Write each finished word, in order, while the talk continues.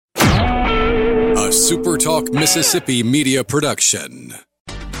A Super Talk Mississippi media production.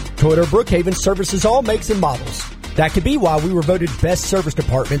 Toyota Brookhaven services all makes and models. That could be why we were voted best service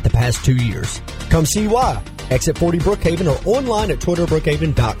department the past 2 years. Come see why. Exit 40 Brookhaven or online at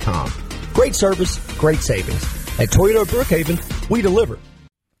ToyotaBrookhaven.com. Great service, great savings. At Toyota Brookhaven, we deliver.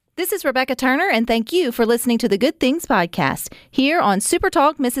 This is Rebecca Turner, and thank you for listening to the Good Things Podcast here on Super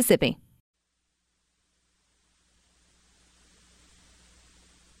Talk Mississippi.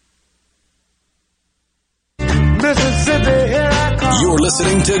 Mississippi, here I come. You're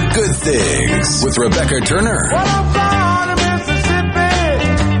listening to Good Things with Rebecca Turner. Well, I'm flying to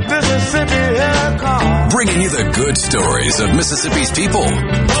Mississippi, Mississippi, here I come. Bringing you the good stories of Mississippi's people,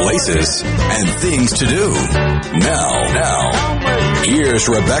 places, and things to do. Now, here's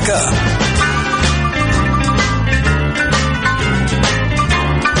Rebecca.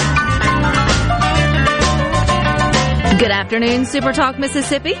 Good afternoon, Super Talk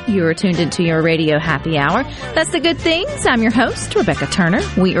Mississippi. You are tuned into your radio happy hour. That's the Good Things. I'm your host, Rebecca Turner.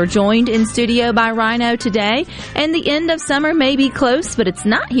 We are joined in studio by Rhino today, and the end of summer may be close, but it's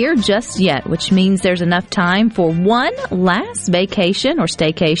not here just yet, which means there's enough time for one last vacation or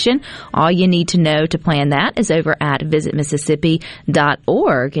staycation. All you need to know to plan that is over at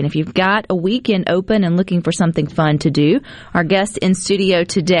visitmississippi.org. And if you've got a weekend open and looking for something fun to do, our guest in studio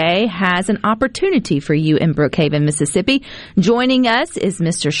today has an opportunity for you in Brookhaven, Mississippi. Joining us is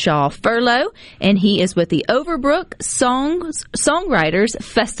Mr. Shaw Furlow, and he is with the Overbrook Songwriters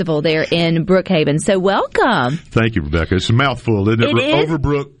Festival there in Brookhaven. So welcome. Thank you, Rebecca. It's a mouthful, isn't it? It is.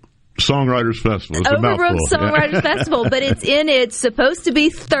 Overbrook Songwriters Festival. It's Overbrook Songwriters Festival, but it's supposed to be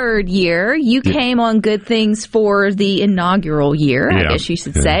third year. You came on Good Things for the inaugural year, I guess you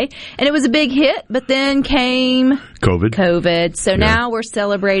should say. And it was a big hit, but then came COVID. So now we're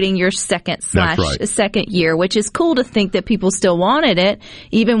celebrating your second year, which is cool to think that people still wanted it,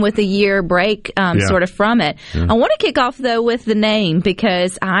 even with a year break sort of from it. I want to kick off, though, with the name,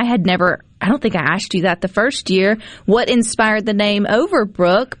 because I don't think I asked you that the first year, what inspired the name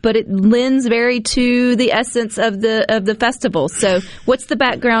Overbrook, but it lends very to the essence of the festival. So what's the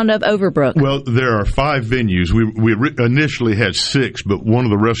background of Overbrook? Well, there are 5 venues. We initially had 6, but one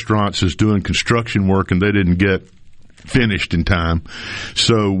of the restaurants is doing construction work, and they didn't get finished in time.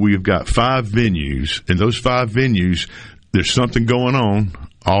 So we've got 5 venues, and those 5 venues, there's something going on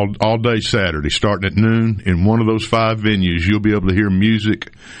all day Saturday, starting at noon. In one of those 5 venues, you'll be able to hear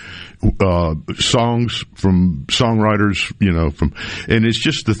music, songs from songwriters, and it's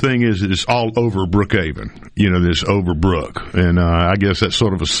just, the thing is, it's all over Brookhaven, this Overbrook, and I guess that's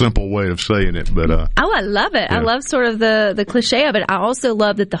sort of a simple way of saying it, but I love it. Yeah. I love sort of the cliche of it. I also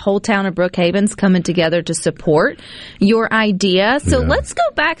love that the whole town of Brookhaven's coming together to support your idea. So let's go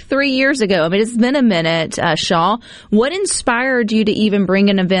back 3 years ago. I mean, it's been a minute, Shaw. What inspired you to even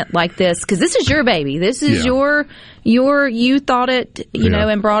bring an event like this? Because this is your baby. This is you thought it,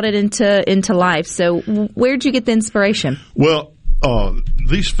 and brought it into life. So where'd you get the inspiration? Well,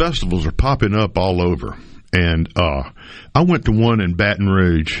 these festivals are popping up all over. And I went to one in Baton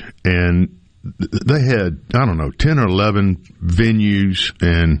Rouge, and they had, 10 or 11 venues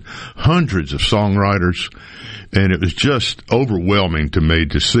and hundreds of songwriters. And it was just overwhelming to me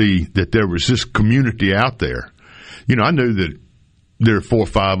to see that there was this community out there. I knew that there are 4 or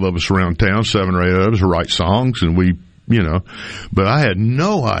 5 of us around town, 7 or 8 of us who write songs, and we, but I had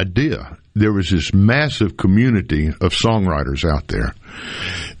no idea there was this massive community of songwriters out there.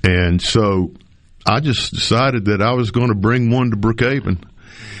 And so I just decided that I was going to bring one to Brookhaven.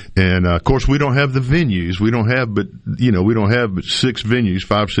 And, of course, we don't have the venues. We don't have but 6 venues,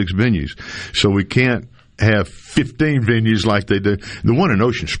 5, 6 venues. So we can't have 15 venues like they do. The one in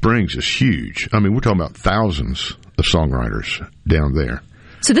Ocean Springs is huge. I mean, we're talking about thousands of songwriters down there.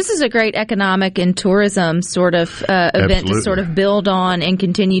 So this is a great economic and sort of event to sort of build on and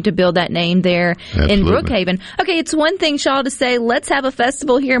continue to build that name there in Brookhaven. Okay, it's one thing, Shaw, to say, let's have a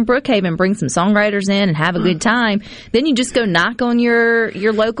festival here in Brookhaven, bring some songwriters in and have a good time. Then you just go knock on your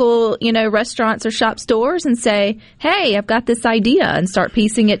local, restaurants or shop stores and say, hey, I've got this idea, and start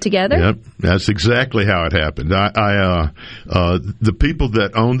piecing it together. Yep, that's exactly how it happened. The people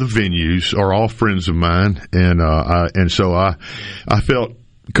that own the venues are all friends of mine, and so I felt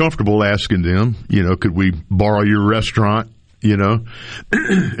comfortable asking them, could we borrow your restaurant, and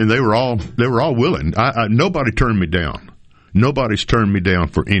they were all willing. Nobody turned me down. Nobody's turned me down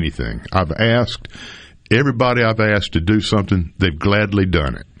for anything. Everybody I've asked to do something, they've gladly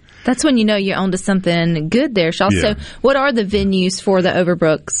done it. That's when you're onto something good there, Shaw. Yeah. So what are the venues for the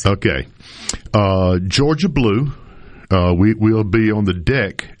Overbrooks? Okay. Georgia Blue. We'll be on the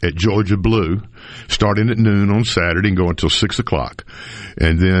deck at Georgia Blue, starting at noon on Saturday and going until 6 o'clock.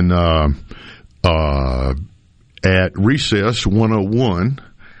 And then At Recess 101,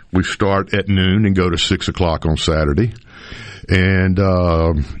 we start at noon and go to 6 o'clock on Saturday. And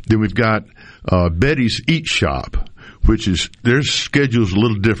then we've got Betty's Eat Shop, which is, their schedule's a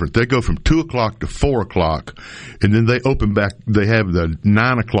little different. They go from 2 o'clock to 4 o'clock, and then they open back. They have the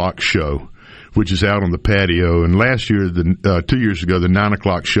 9 o'clock show, which is out on the patio. And last year, 2 years ago, the 9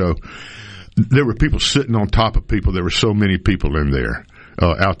 o'clock show, there were people sitting on top of people. There were so many people in there,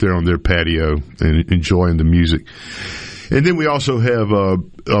 out there on their patio and enjoying the music. And then we also have a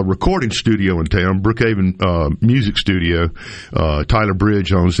recording studio in town, Brookhaven Music Studio. Tyler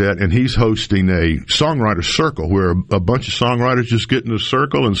Bridge owns that, and he's hosting a songwriter circle where a bunch of songwriters just get in a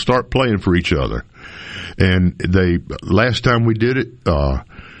circle and start playing for each other. And last time we did it,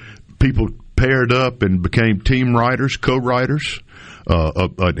 people paired up and became team writers, co-writers.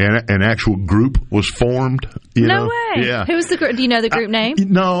 An actual group was formed. No way. Yeah. Who's the group? Do you know the group name?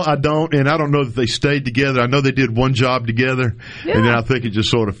 No, I don't, and I don't know that they stayed together. I know they did one job together, and then I think it just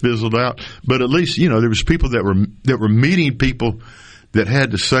sort of fizzled out. But at least there was people that were meeting people that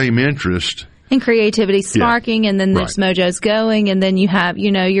had the same interest. And creativity sparking, and then there's mojo's going, and then you have,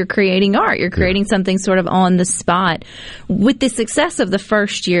 you're creating art. You're creating something sort of on the spot. With the success of the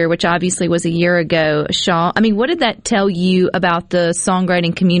first year, which obviously was a year ago, Shaw, what did that tell you about the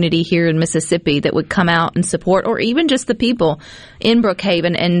songwriting community here in Mississippi that would come out and support, or even just the people in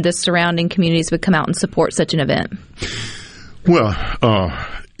Brookhaven and the surrounding communities would come out and support such an event? Well,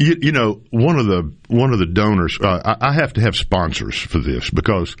 one of the donors, I have to have sponsors for this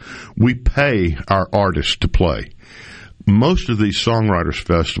because we pay our artists to play. Most of these songwriters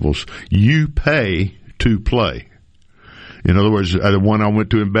festivals, you pay to play. In other words, the one I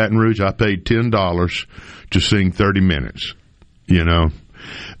went to in Baton Rouge, I paid $10 to sing 30 minutes, and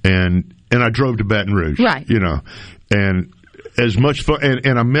I drove to Baton Rouge, right? And as much fun,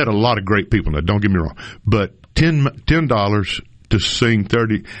 and I met a lot of great people. Now, don't get me wrong, but $10 to sing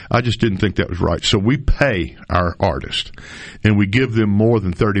 30, I just didn't think that was right. So we pay our artists, and we give them more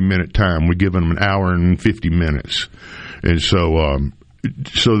than 30-minute time. We give them an hour and 50 minutes, and so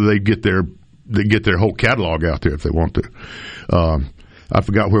they get their whole catalog out there if they want to. I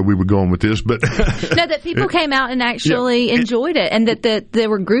forgot where we were going with this, but no, that people came out and actually enjoyed it, and that there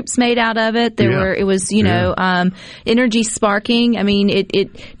were groups made out of it. It was energy sparking.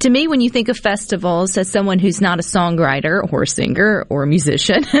 It to me, when you think of festivals, as someone who's not a songwriter or a singer or a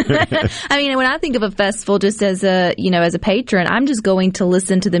musician, when I think of a festival, just as a patron, I'm just going to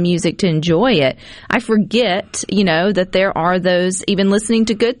listen to the music to enjoy it. I forget, that there are those even listening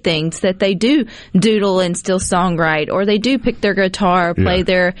to good things that they do doodle and still songwrite, or they do pick their guitar, play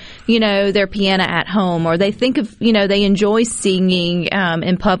their piano at home, or they think of, they enjoy singing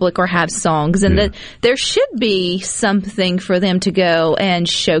in public or have songs, and that there should be something for them to go and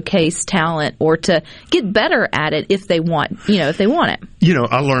showcase talent or to get better at it if they want it.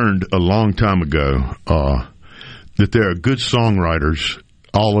 I learned a long time ago that there are good songwriters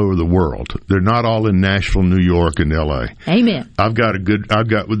all over the world. They're not all in Nashville, New York, and L.A. Amen. I've got one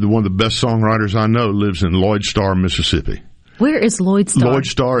of the best songwriters I know lives in Lloydstar, Mississippi. Where is Lloydstar?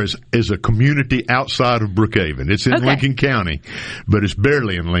 Lloydstar is a community outside of Brookhaven. It's in Lincoln County, but it's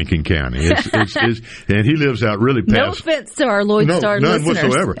barely in Lincoln County. And he lives out really past. No offense to our Lloydstar none listeners.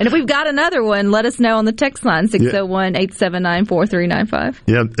 Whatsoever. And if we've got another one, let us know on the text line,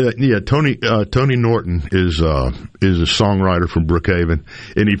 601-879-4395. Tony Norton is a songwriter from Brookhaven.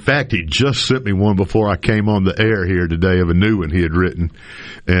 And in fact, he just sent me one before I came on the air here today of a new one he had written.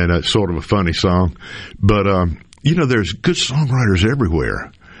 And it's sort of a funny song. But, there's good songwriters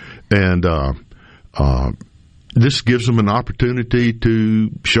everywhere, and this gives them an opportunity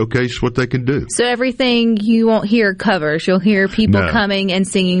to showcase what they can do. So everything, you won't hear covers. You'll hear people coming and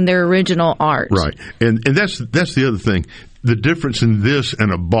singing their original art. Right, and that's the other thing. The difference in this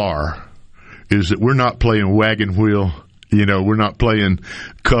and a bar is that we're not playing wagon wheel. We're not playing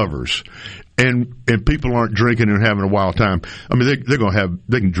covers. And people aren't drinking and having a wild time. They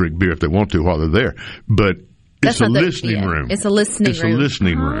can drink beer if they want to while they're there, but it's a listening room. It's a listening room. It's a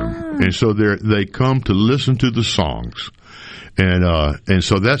listening room, and so they come to listen to the songs, and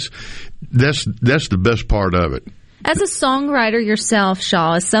so that's the best part of it. As a songwriter yourself,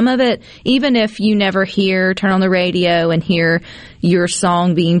 Shaw, is some of it, even if you never turn on the radio and hear your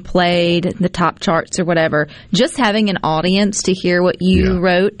song being played, the top charts or whatever, just having an audience to hear what you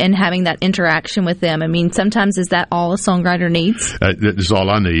wrote and having that interaction with them. Sometimes is that all a songwriter needs? That is all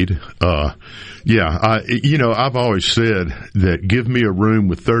I need. I've always said that give me a room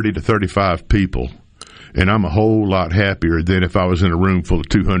with 30 to 35 people, and I'm a whole lot happier than if I was in a room full of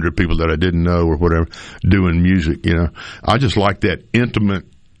 200 people that I didn't know or whatever doing music. I just like that intimate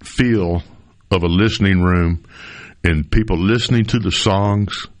feel of a listening room and people listening to the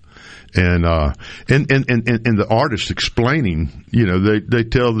songs. And the artists explaining, they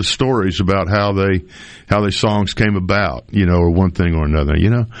tell the stories about how their songs came about, or one thing or another,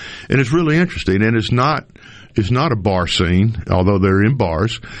 and it's really interesting. And it's not a bar scene, although they're in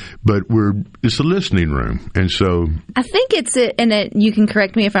bars, but it's a listening room. And so I think you can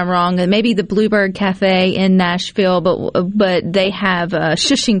correct me if I'm wrong, maybe the Bluebird Cafe in Nashville, but they have a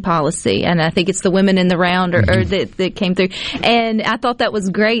shushing policy, and I think it's the women in the round or that came through. And I thought that was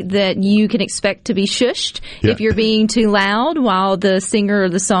great that you can expect to be shushed if you're being too loud while the singer or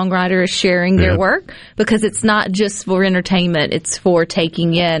the songwriter is sharing their work, because it's not just for entertainment, it's for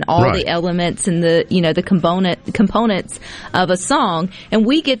taking in all the elements and the components of a song. And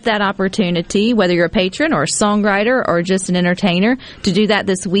we get that opportunity, whether you're a patron or a songwriter or just an entertainer, to do that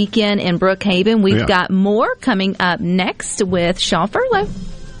this weekend in Brookhaven. We've got more coming up next with Shaw Furlow.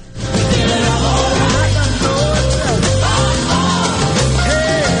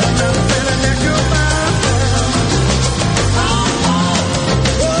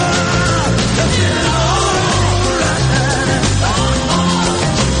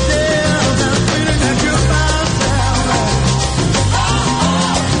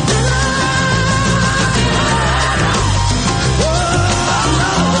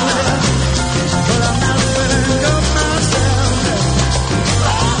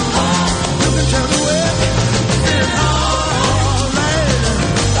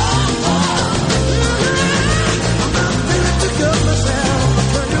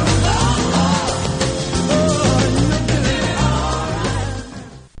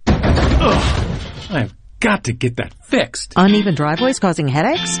 Got to get that fixed. Uneven driveways causing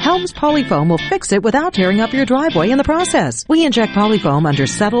headaches? Helms Polyfoam will fix it without tearing up your driveway in the process. We inject Polyfoam under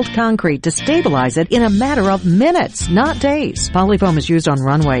settled concrete to stabilize it in a matter of minutes, not days. Polyfoam is used on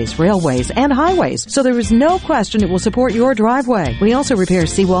runways, railways, and highways, so there is no question it will support your driveway. We also repair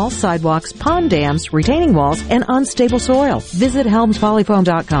seawalls, sidewalks, pond dams, retaining walls, and unstable soil. Visit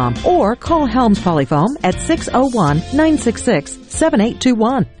HelmsPolyfoam.com or call Helms Polyfoam at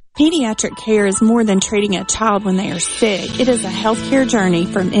 601-966-7821. Pediatric care is more than treating a child when they are sick. It is a healthcare journey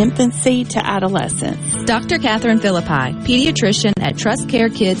from infancy to adolescence. Dr. Catherine Philippi, pediatrician at Trust Care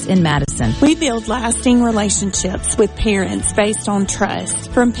Kids in Madison. We build lasting relationships with parents based on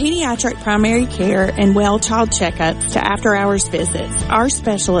trust. From pediatric primary care and well child checkups to after-hours visits, our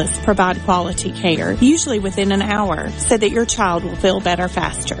specialists provide quality care, usually within an hour, so that your child will feel better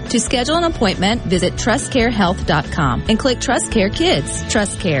faster. To schedule an appointment, visit TrustCareHealth.com and click Trust Care Kids.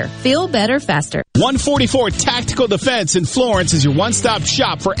 Trust Care. Feel better faster. 144 Tactical Defense in Florence is your one-stop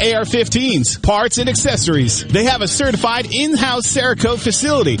shop for AR-15s, parts, and accessories. They have a certified in-house Cerakote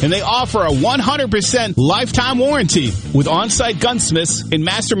facility, and they offer a 100% lifetime warranty with on-site gunsmiths and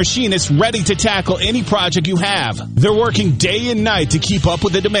master machinists ready to tackle any project you have. They're working day and night to keep up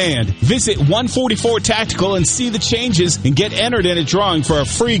with the demand. Visit 144 Tactical and see the changes and get entered in a drawing for a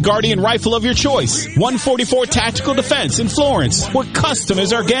free Guardian rifle of your choice. 144 Tactical Defense in Florence, where custom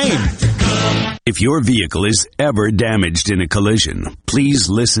is our game. If your vehicle is ever damaged in a collision, please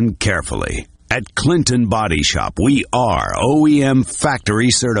listen carefully. At Clinton Body Shop, we are OEM factory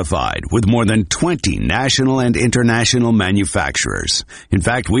certified with more than 20 national and international manufacturers. In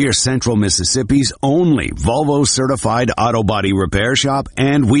fact, we are Central Mississippi's only Volvo certified auto body repair shop,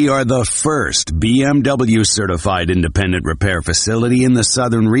 and we are the first BMW certified independent repair facility in the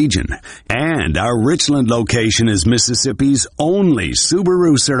southern region. And our Richland location is Mississippi's only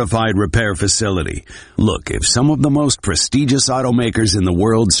Subaru certified repair facility. Look, if some of the most prestigious automakers in the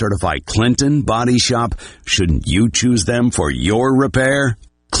world certify Clinton Body Shop, shouldn't you choose them for your repair?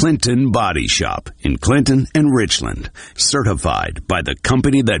 Clinton Body Shop in Clinton and Richland. Certified by the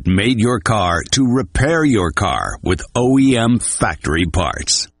company that made your car to repair your car with OEM factory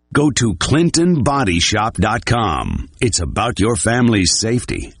parts. Go to ClintonBodyShop.com. It's about your family's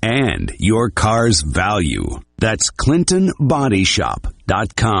safety and your car's value. That's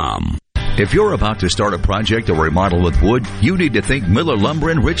ClintonBodyShop.com. If you're about to start a project or remodel with wood, you need to think Miller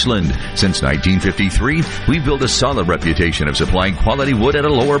Lumber in Richland. Since 1953, we've built a solid reputation of supplying quality wood at a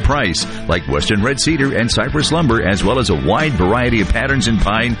lower price, like Western Red Cedar and Cypress Lumber, as well as a wide variety of patterns in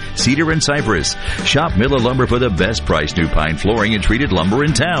pine, cedar, and cypress. Shop Miller Lumber for the best price new pine flooring and treated lumber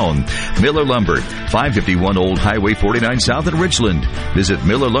in town. Miller Lumber, 551 Old Highway 49 South in Richland. Visit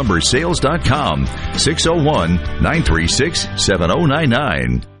MillerLumberSales.com,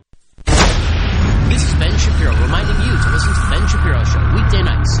 601-936-7099. This is Ben Shapiro reminding you to listen to The Ben Shapiro Show weekday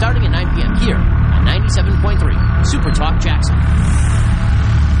nights starting at 9 p.m. here on 97.3 Super Talk Jackson.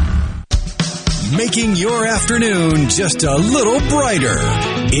 making your afternoon just a little brighter.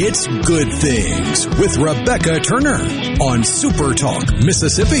 It's Good Things with Rebecca Turner on Super Talk,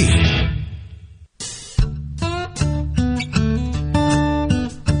 Mississippi.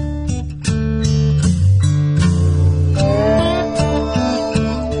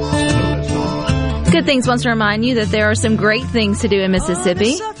 Good Things wants to remind you that there are some great things to do in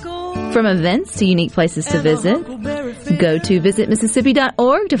Mississippi. From events to unique places to visit, go to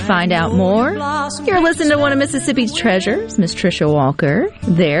visitmississippi.org to find out more. You're listening to one of Mississippi's treasures, Miss Tricia Walker.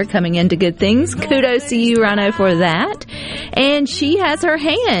 There, coming into Good Things. Kudos to you, Rhino, for that. And she has her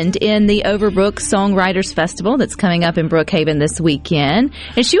hand in the Overbrook Songwriters Festival that's coming up in Brookhaven this weekend.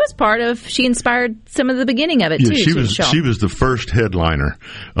 And she was she inspired some of the beginning of it, too. She was the first headliner.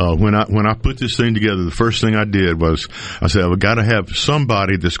 When I put this thing together, the first thing I did was I said, I've got to have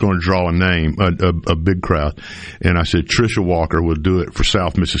somebody that's going to draw a name, a big crowd. And I said, Tricia Walker will do it for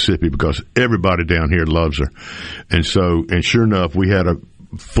South Mississippi because everybody down here loves her. And sure enough, we had a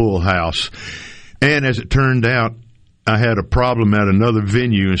full house. And as it turned out, I had a problem at another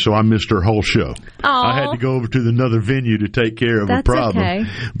venue, and so I missed her whole show. Aww. I had to go over to another venue to take care of a problem. Okay.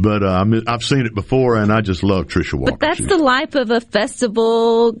 But I've seen it before, and I just love Tricia Walker. But that's the life of a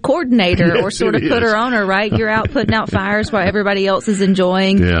festival coordinator, yes, or sort of put her owner, right? You're out putting out fires while everybody else is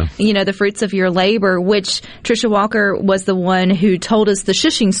enjoying, the fruits of your labor, which Tricia Walker was the one who told us the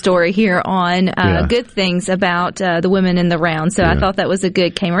shushing story here on Good Things about the women in the round. So I thought that was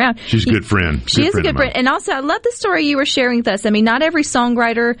came around. She's a good friend. She is a good friend. And also, I love the story you were sharing with us. I mean, not every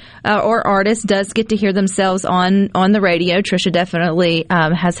songwriter or artist does get to hear themselves on the radio. Tricia definitely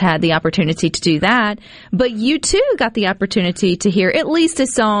has had the opportunity to do that. But you, too, got the opportunity to hear at least a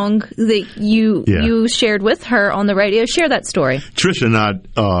song that you shared with her on the radio. Share that story. Tricia and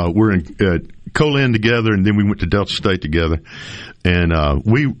I were in Co-Lin together, and then we went to Delta State together. And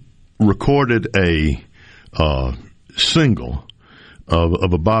we recorded a single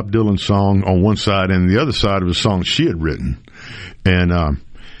of a Bob Dylan song on one side, and the other side of a song she had written. And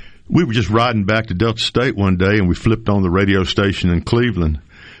we were just riding back to Delta State one day, and we flipped on the radio station in Cleveland,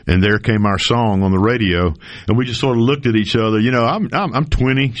 and there came our song on the radio, and we just sort of looked at each other. I'm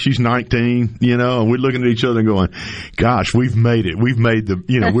 20, she's 19, and we're looking at each other and going, gosh, we've made it. We've made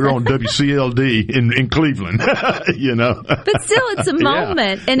we're on WCLD in Cleveland, But still, it's a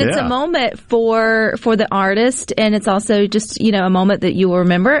moment, and it's a moment for the artist, and it's also just, a moment that you will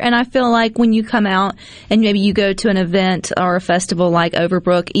remember. And I feel like when you come out and maybe you go to an event or a festival like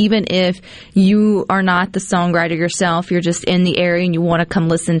Overbrook, even if you are not the songwriter yourself, you're just in the area and you want to come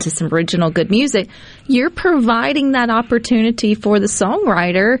listen to some original good music, you're providing that opportunity for the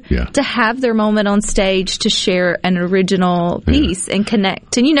songwriter to have their moment on stage to share an original piece and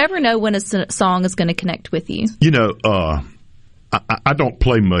connect. And you never know when a song is going to connect with you. I don't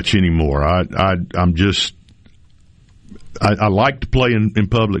play much anymore. I'm just I like to play in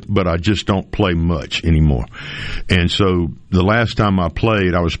public, but I just don't play much anymore. And so the last time I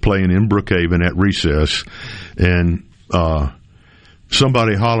played, I was playing in Brookhaven at recess, and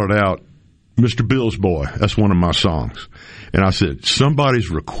somebody hollered out, Mr. Bill's Boy. That's one of my songs. And I said, somebody's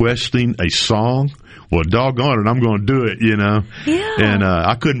requesting a song? Well, doggone it, I'm going to do it, Yeah. And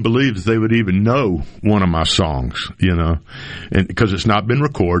I couldn't believe that they would even know one of my songs, and because it's not been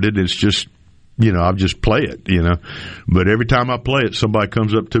recorded. It's just, I'll just play it, But every time I play it, somebody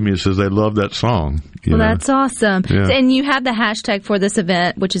comes up to me and says they love that song. Well, that's awesome. Yeah. And you have the hashtag for this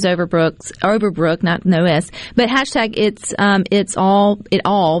event, which is Overbrook, not no S, but hashtag it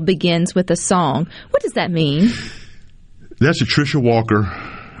all begins with a song. What does that mean? That's a Tricia Walker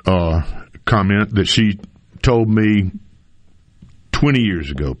comment that she told me 20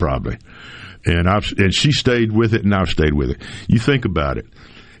 years ago, probably, and she stayed with it, and I've stayed with it. You think about it.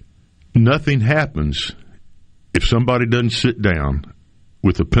 Nothing happens if somebody doesn't sit down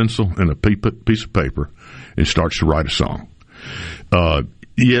with a pencil and a piece of paper and starts to write a song.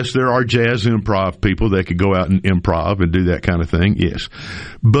 Yes, there are jazz improv people that could go out and improv and do that kind of thing, yes.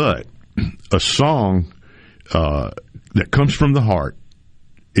 But a song that comes from the heart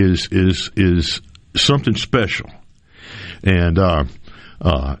is something special. And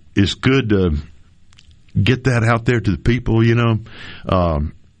it's good to get that out there to the people,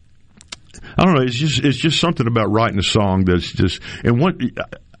 I don't know. It's just something about writing a song that's just, and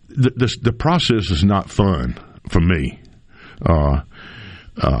the process is not fun for me.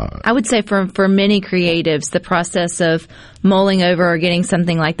 I would say for many creatives, the process of mulling over or getting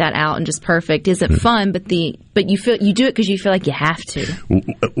something like that out and just perfect isn't fun. But you do it because you feel like you have to.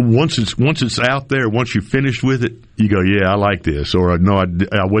 Once it's out there, once you're finished with it, you go, yeah, I like this, or no, I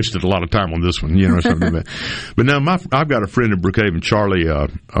wasted a lot of time on this one, or something like that. But now I've got a friend in Brookhaven, Charlie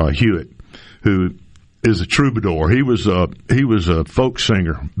Hewitt. who is a troubadour. He was a folk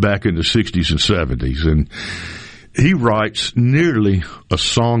singer back in the 60s and 70s, and he writes nearly a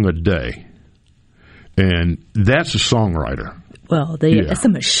song a day, and that's a songwriter. Well, it's a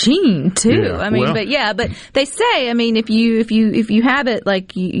machine too. Yeah. I mean, but they say, I mean, if you have it,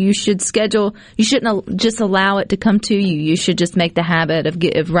 like you should schedule. You shouldn't just allow it to come to you. You should just make the habit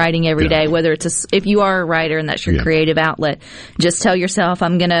of writing every day. Whether it's if you are a writer and that's your creative outlet, just tell yourself,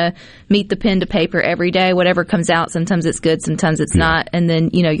 I'm gonna meet the pen to paper every day. Whatever comes out, sometimes it's good, sometimes it's not, and then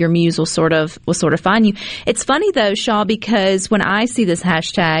your muse will sort of find you. It's funny though, Shaw, because when I see this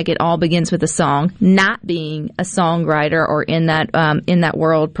hashtag, it all begins with a song. Not being a songwriter or in that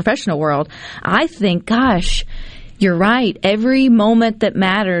world, professional world, I think, gosh, you're right. Every moment that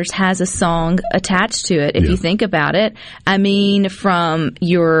matters has a song attached to it. If you think about it, I mean, from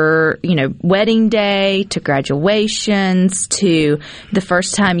your, wedding day to graduations to the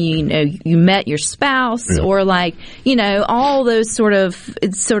first time you met your spouse, or all those sort of,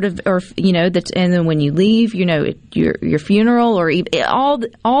 or and then when you leave, your funeral, or even all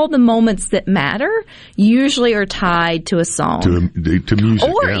the moments that matter usually are tied to a song, to music,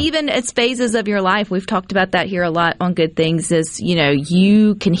 or even as phases of your life. We've talked about that here a lot on Good Things. Is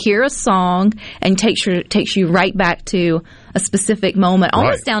you can hear a song and takes you right back to a specific moment,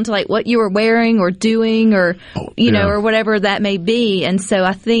 almost down to like what you were wearing or doing, or or whatever that may be. And so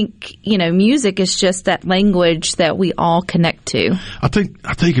I think music is just that language that we all connect to. I think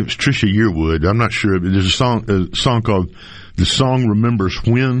it was Trisha Yearwood. I'm not sure, but there's a song called "The Song Remembers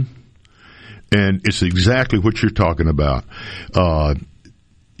When," and it's exactly what you're talking about.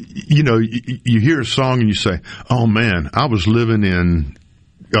 You hear a song and you say, "Oh man, I was living in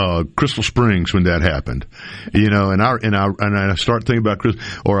Crystal Springs when that happened," and I start thinking about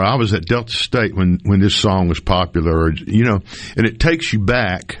or I was at Delta State when this song was popular, and it takes you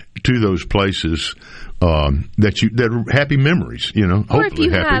back to those places that are happy memories, Or if you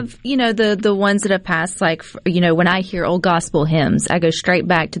have, the ones that have passed, like, when I hear old gospel hymns, I go straight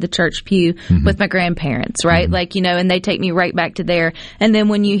back to the church pew with my grandparents, right? And they take me right back to there. And then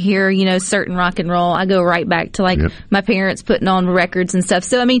when you hear, certain rock and roll, I go right back to my parents putting on records and stuff.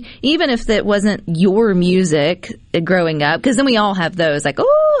 So, I mean, even if it wasn't your music growing up, because then we all have those, like,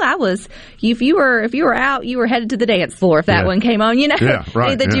 if you were out, you were headed to the dance floor if that one came on, Yeah,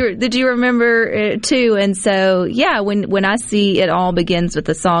 right. Did you remember it too? And so, when I see it all begins with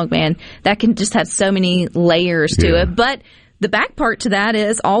a song, man, that can just have so many layers to it. But the back part to that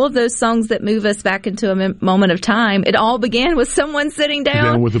is all of those songs that move us back into a moment of time. It all began with someone sitting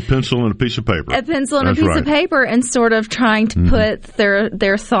down with a pencil and a piece of paper. A pencil and a piece of paper, and sort of trying to put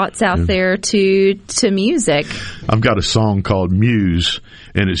their thoughts out there to music. I've got a song called Muse,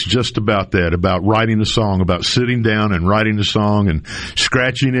 and it's just about that, about writing the song, about sitting down and writing the song and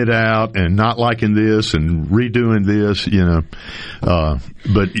scratching it out and not liking this and redoing this,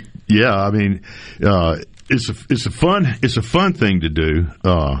 But yeah, I mean, it's a fun thing to do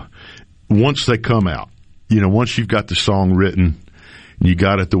once they come out. Once you've got the song written, you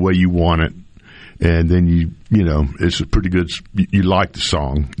got it the way you want it, and then it's a pretty good. You like the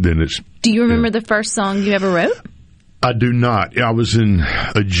song, then it's. Do you remember the first song you ever wrote? I do not. I was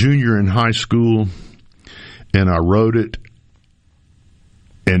a junior in high school, and I wrote it,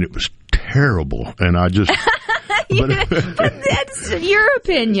 and it was terrible, and I just. But that's your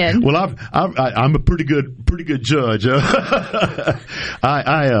opinion. Well, I'm a pretty good judge.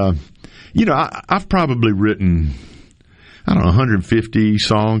 I've probably written, 150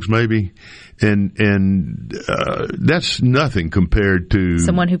 songs maybe, and that's nothing compared to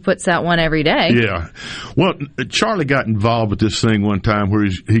someone who puts out one every day. Yeah. Well, Charlie got involved with this thing one time where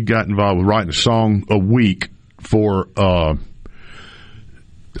he got involved with writing a song a week for, I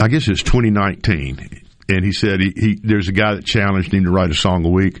guess it's 2019. And he said there's a guy that challenged him to write a song a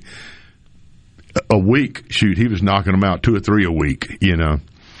week. Shoot, he was knocking them out 2 or 3 a week, And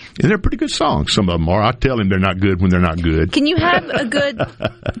they're pretty good songs. Some of them are. I tell him they're not good when they're not good. Can you have a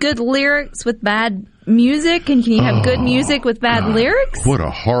good lyrics with bad music? And can you have good music with bad lyrics? What a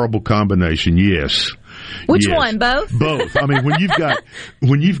horrible combination. Yes. Which one? Both? Both. I mean, when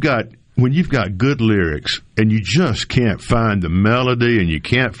you've got good lyrics and you just can't find the melody and you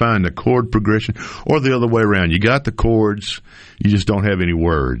can't find the chord progression, or the other way around, you got the chords, you just don't have any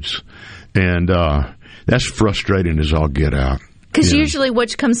words. And that's frustrating as all get out. Because usually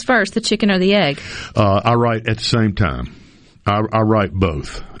which comes first, the chicken or the egg? I write at the same time. I write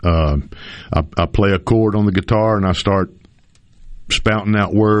both. I play a chord on the guitar and I start spouting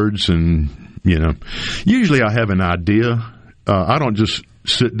out words, and, usually I have an idea. I don't just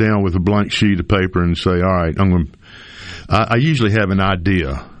sit down with a blank sheet of paper and say, all right, I usually have an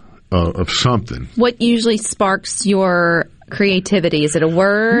idea, of something. What usually sparks your creativity? Is it a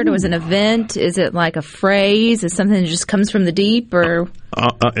word? Or is it an event? Is it like a phrase? Is it something that just comes from the deep? Or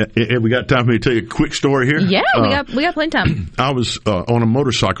have we got time for me to tell you a quick story here? Yeah, we got plenty of time. I was on a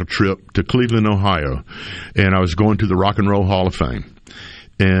motorcycle trip to Cleveland, Ohio, and I was going to the Rock and Roll Hall of Fame.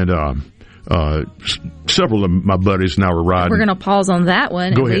 And several of my buddies and I were riding. We're going to pause on that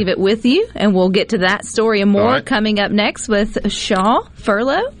one and leave it with you, and we'll get to that story and more coming up next with Shaw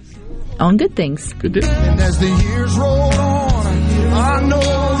Furlow on Good Things. Good day. And as the years roll on, I know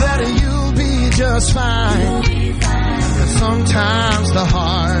that you'll be just fine. But sometimes the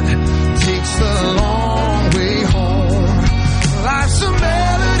heart takes the long way home. Life's a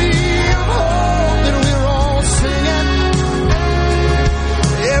melody of hope that we're all singing.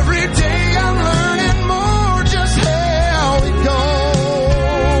 Every day I'm learning more just how it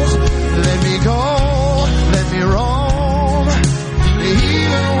goes. Let me go, let me roam,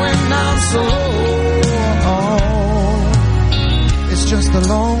 even when I'm slow. It's just a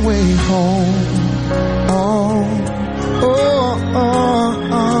long way home.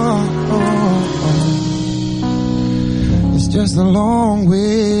 It's just a long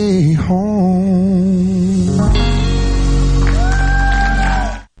way home.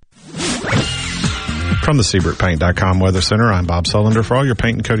 From the SeabrookPaint.com Weather Center, I'm Bob Sullender. For all your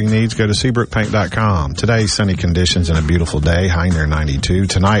paint and coating needs, go to SeabrookPaint.com. Today, sunny conditions and a beautiful day, high near 92.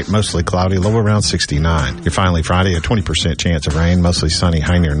 Tonight, mostly cloudy, low around 69. Your finally Friday, a 20% chance of rain, mostly sunny,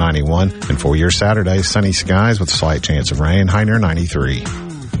 high near 91. And for your Saturday, sunny skies with a slight chance of rain, high near 93.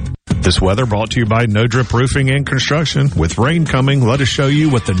 This weather brought to you by No Drip Roofing and Construction. With rain coming, let us show you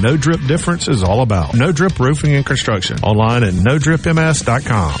what the No Drip difference is all about. No Drip Roofing and Construction. Online at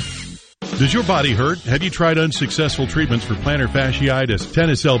NoDripMS.com. Does your body hurt? Have you tried unsuccessful treatments for plantar fasciitis,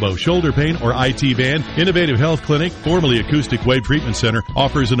 tennis elbow, shoulder pain, or IT band? Innovative Health Clinic, formerly Acoustic Wave Treatment Center,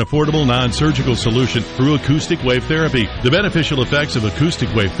 offers an affordable non-surgical solution through acoustic wave therapy. The beneficial effects of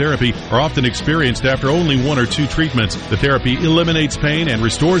acoustic wave therapy are often experienced after only 1 or 2 treatments. The therapy eliminates pain and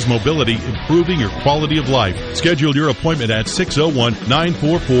restores mobility, improving your quality of life. Schedule your appointment at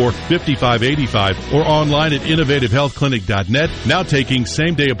 601-944-5585 or online at innovativehealthclinic.net. Now taking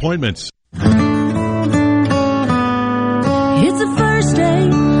same-day appointments. It's the first day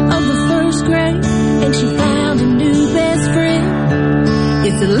of the first grade, and she found a new best friend.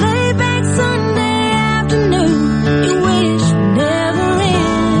 It's a laid-back Sunday afternoon, you wish would never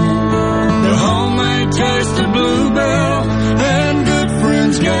end. The homemade taste of Bluebell, and good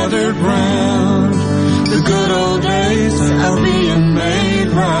friends gathered round. The good old days are being made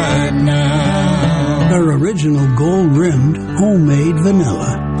right now. Our original gold-rimmed homemade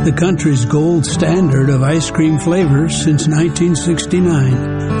vanilla, the country's gold standard of ice cream flavors since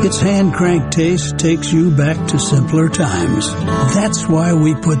 1969. Its hand-cranked taste takes you back to simpler times. That's why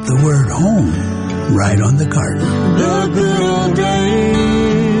we put the word home right on the carton. The good old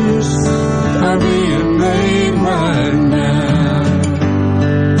days are being made right now.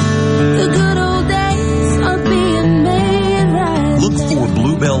 The good old days are being made right now. Look for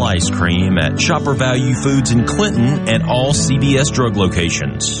Bluebell ice cream at Shopper Value Foods in Clinton and all CVS drug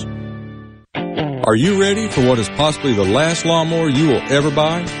locations. Are you ready for what is possibly the last lawnmower you will ever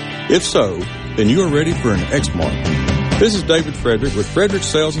buy? If so, then you are ready for an Exmark. This is David Frederick with Frederick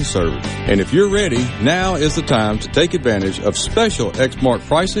Sales and Service. And if you're ready, now is the time to take advantage of special Exmark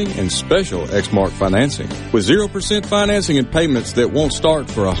pricing and special Exmark financing. With 0% financing and payments that won't start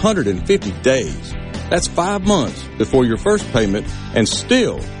for 150 days. That's 5 months before your first payment and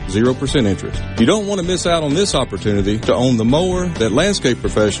still 0% interest. You don't want to miss out on this opportunity to own the mower that landscape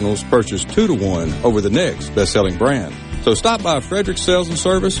professionals purchase 2-to-1 over the next best-selling brand. So stop by Frederick Sales and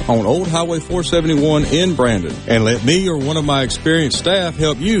Service on Old Highway 471 in Brandon and let me or one of my experienced staff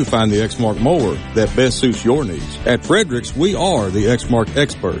help you find the Exmark mower that best suits your needs. At Fredericks, we are the Exmark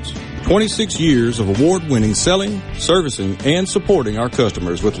experts. 26 years of award-winning selling, servicing, and supporting our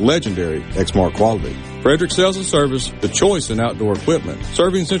customers with legendary Exmark quality. Frederick Sales and Service, the choice in outdoor equipment,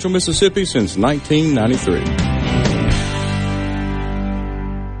 serving Central Mississippi since 1993.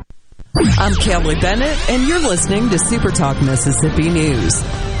 I'm Kelly Bennett, and you're listening to Super Talk Mississippi News.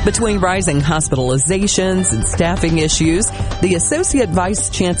 Between rising hospitalizations and staffing issues, the Associate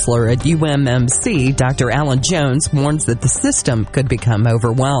Vice Chancellor at UMMC, Dr. Alan Jones, warns that the system could become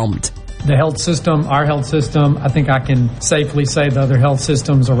overwhelmed. The health system, our health system, I think I can safely say the other health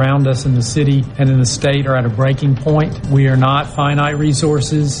systems around us in the city and in the state are at a breaking point. We are not finite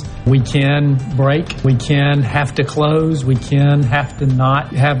resources. We can break. We can have to close. We can have to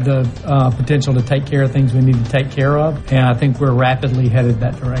not have the potential to take care of things we need to take care of. And I think we're rapidly headed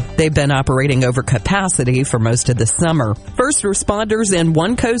that direction. They've been operating over capacity for most of the summer. First responders in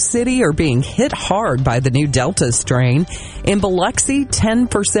one coast city are being hit hard by the new Delta strain. In Biloxi,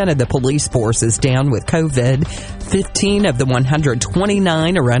 10% of the police force is down with COVID. 15 of the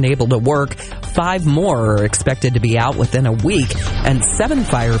 129 are unable to work. 5 more are expected to be out within a week. And 7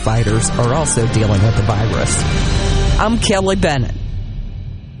 firefighters are also dealing with the virus. I'm Kelly Bennett.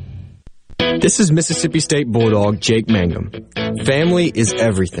 This is Mississippi State Bulldog Jake Mangum. Family is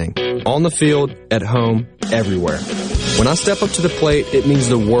everything. On the field, at home, everywhere. When I step up to the plate, it means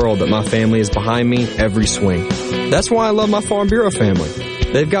the world that my family is behind me every swing. That's why I love my Farm Bureau family.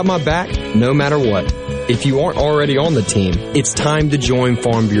 They've got my back no matter what. If you aren't already on the team, it's time to join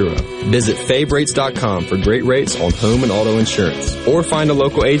Farm Bureau. Visit favrates.com for great rates on home and auto insurance, or find a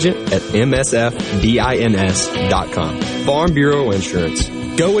local agent at msfbins.com. Farm Bureau Insurance.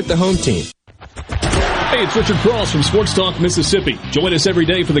 Go with the home team. Hey, it's Richard Cross from Sports Talk Mississippi. Join us every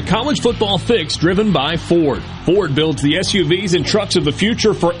day for the College Football Fix driven by Ford. Ford builds the SUVs and trucks of the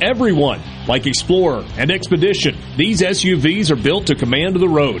future for everyone, like Explorer and Expedition. These SUVs are built to command the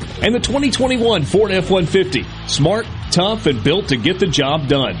road. And the 2021 Ford F-150, smart, tough, and built to get the job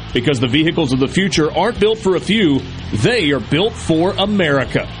done. Because the vehicles of the future aren't built for a few, they are built for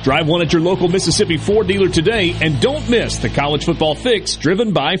America. Drive one at your local Mississippi Ford dealer today, and don't miss the College Football Fix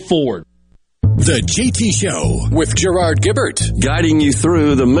driven by Ford. The JT Show with Gerard Gibbert. Guiding you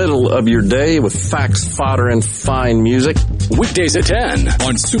through the middle of your day with facts, fodder, and fine music. Weekdays at 10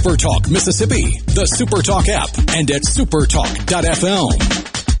 on Super Talk Mississippi, the Super Talk app, and at supertalk.fm.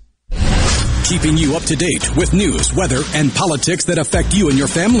 Keeping you up to date with news, weather, and politics that affect you and your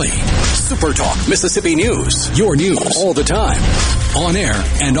family. Super Talk Mississippi News. Your news all the time. On air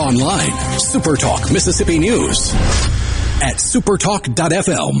and online. Super Talk Mississippi News. At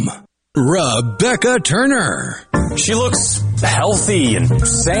supertalk.fm. Rebecca Turner. She looks healthy and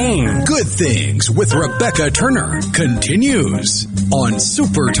sane. Good Things with Rebecca Turner continues on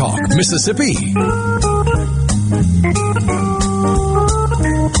Super Talk Mississippi.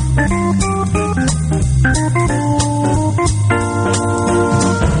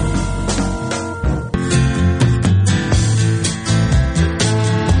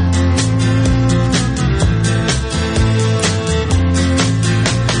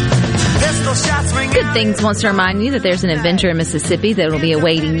 Good Things wants to remind you that there's an adventure in Mississippi that will be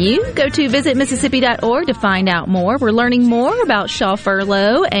awaiting you. Go to visitmississippi.org to find out more. We're learning more about Shaw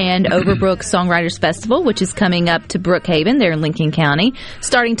Furlow and Overbrook Songwriters Festival, which is coming up to Brookhaven there in Lincoln County,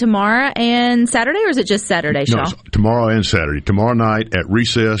 starting tomorrow and Saturday, or is it just Saturday, Shaw? No, tomorrow and Saturday. Tomorrow night at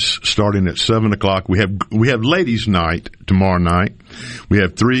recess, starting at 7 o'clock. We have ladies' night tomorrow night. We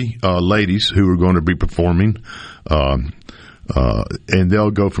have 3 ladies who are going to be performing. And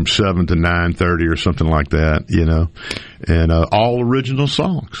they'll go from 7 to 9:30 or something like that, you know, and all original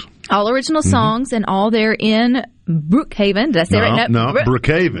songs. All original songs, and all they're in Brookhaven. Did I say right? No,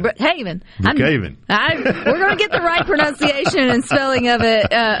 Brookhaven. Brookhaven. Brookhaven. We're going to get the right pronunciation and spelling of it.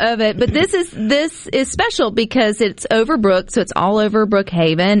 But this is special because it's over Brook, so it's all over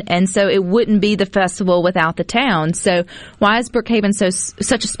Brookhaven, and so it wouldn't be the festival without the town. So why is Brookhaven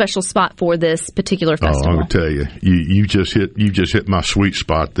such a special spot for this particular festival? Oh, I'm going to tell you, you just hit my sweet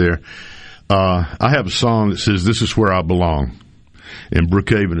spot there. I have a song that says, "This is where I belong." And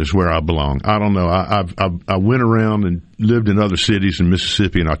Brookhaven is where I belong. I don't know. I went around and lived in other cities in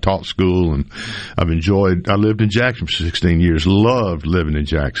Mississippi, and I taught school, and I lived in Jackson for 16 years. Loved living in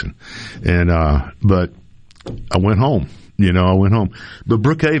Jackson, and but I went home. But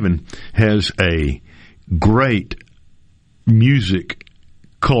Brookhaven has a great music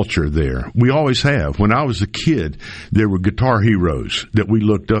culture there. We always have. When I was a kid, there were guitar heroes that we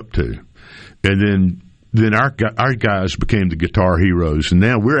looked up to, and then our guys became the guitar heroes, and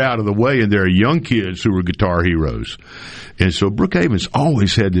now we're out of the way, and there are young kids who are guitar heroes. And so Brookhaven's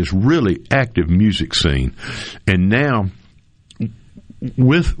always had this really active music scene. And now,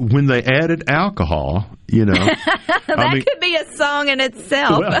 when they added alcohol, that could be a song in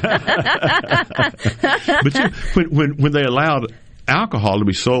itself. But when they allowed alcohol to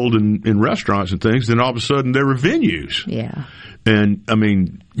be sold in restaurants and things, then all of a sudden there were venues. Yeah. And, I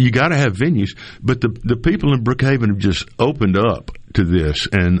mean, you got to have venues, but the people in Brookhaven have just opened up to this.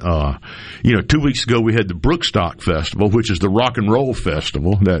 And, 2 weeks ago we had the Brookstock Festival, which is the rock and roll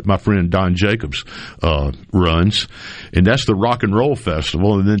festival that my friend Don Jacobs runs. And that's the rock and roll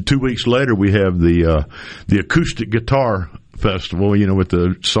festival. And then 2 weeks later we have the acoustic guitar festival, with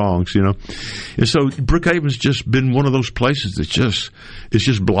the songs, And so Brookhaven's just been one of those places it's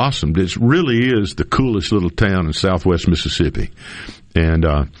just blossomed. It really is the coolest little town in southwest Mississippi. And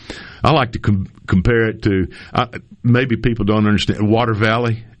I like to compare it to, maybe people don't understand, Water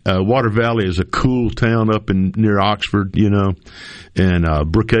Valley. Water Valley is a cool town up near Oxford, and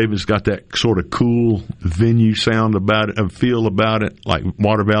Brookhaven's got that sort of cool venue sound about it, feel about it, like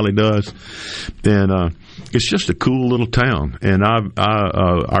Water Valley does. And it's just a cool little town. And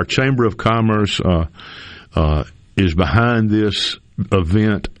our Chamber of Commerce is behind this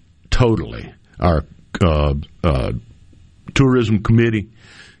event totally. Our tourism committee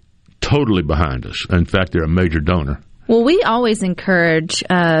totally behind us. In fact, they're a major donor. Well, we always encourage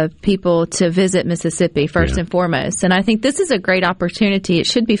people to visit Mississippi first and foremost, and I think this is a great opportunity. It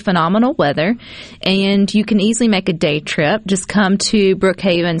should be phenomenal weather, and you can easily make a day trip. Just come to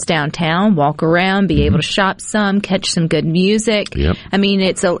Brookhaven's downtown, walk around, be able to shop some, catch some good music. Yep. I mean,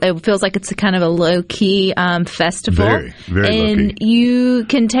 it feels like it's a kind of a low-key festival. Very, very and low-key. You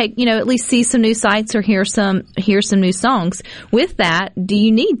can take, at least see some new sights or hear some new songs. With that, do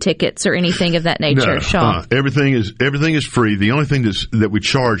you need tickets or anything of that nature, Sean? Everything is free. The only thing that we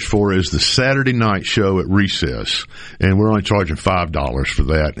charge for is the Saturday night show at Recess, and we're only charging $5 for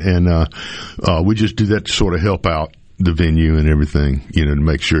that. And we just do that to sort of help out the venue and everything, to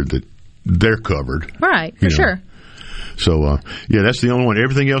make sure that they're covered. Right, for sure. So, that's the only one.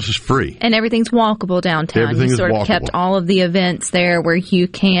 Everything else is free. And everything's walkable downtown. Everything you is sort of walkable. kept all of the events there where you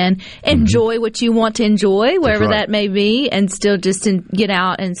can enjoy what you want to enjoy, wherever that may be, and still just get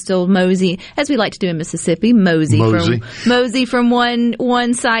out and still mosey, as we like to do in Mississippi, mosey from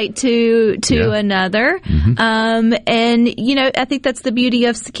one site to another. And, I think that's the beauty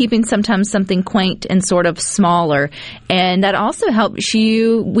of keeping sometimes something quaint and sort of smaller. And that also helps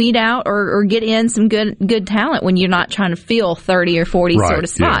you weed out or get in some good talent when you're not trying to fill 30 or 40 sort of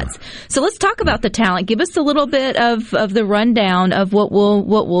spots. Yeah. So let's talk about the talent. Give us a little bit of the rundown of what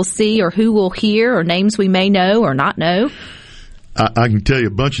we'll see or who we'll hear or names we may know or not know. I can tell you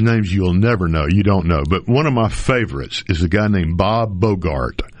a bunch of names you'll never know. You don't know. But one of my favorites is a guy named Bob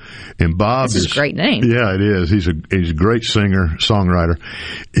Bogart. And Bob is a great name. Yeah, it is. He's a great singer, songwriter.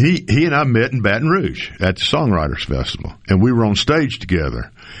 He and I met in Baton Rouge at the Songwriters Festival, and we were on stage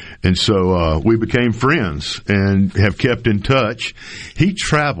together. And so we became friends and have kept in touch. He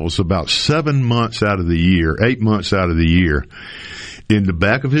travels about 7 months out of the year, 8 months out of the year. In the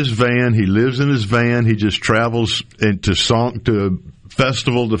back of his van, he lives in his van. He just travels to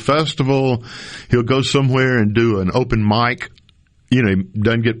festival to festival. He'll go somewhere and do an open mic. He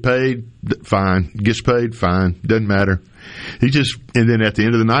doesn't get paid, fine. Gets paid, fine. Doesn't matter. And then at the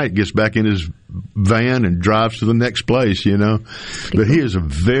end of the night, gets back in his van and drives to the next place, But he is a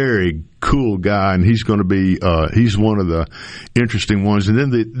very cool guy, and he's going to be, he's one of the interesting ones. And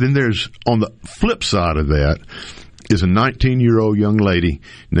then there's, on the flip side of that, is a 19-year-old young lady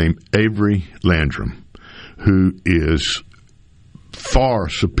named Avery Landrum, who is far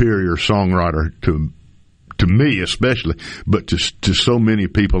superior songwriter to me especially, but to so many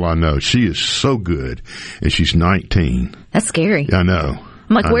people I know. She is so good, and she's 19. That's scary. I know.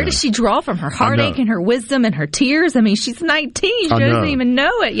 I'm like, where does she draw from her heartache and her wisdom and her tears? I mean, she's 19. She doesn't even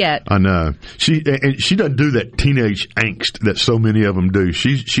know it yet. I know. She doesn't do that teenage angst that so many of them do.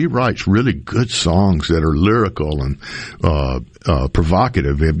 She writes really good songs that are lyrical and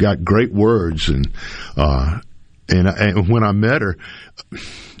provocative. They've got great words, and when I met her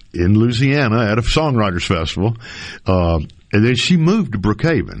in Louisiana at a songwriters festival, and then she moved to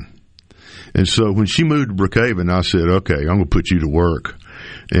Brookhaven. And so when she moved to Brookhaven, I said, okay, I'm going to put you to work.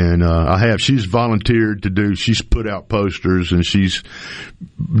 And she's volunteered to she's put out posters, and she's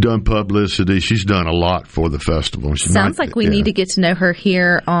done publicity. She's done a lot for the festival. Sounds like we need to get to know her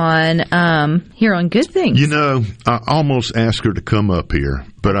here on Good Things. I almost asked her to come up here,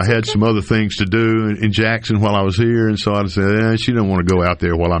 but I had some other things to do in Jackson while I was here, and so I said, she don't want to go out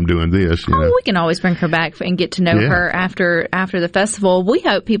there while I'm doing this. We can always bring her back and get to know her after the festival. We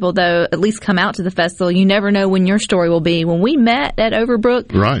hope people, though, at least come out to the festival. You never know when your story will be. When we met at Overbrook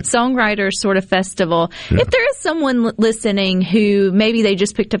Songwriters sort of festival, if there is someone listening who maybe they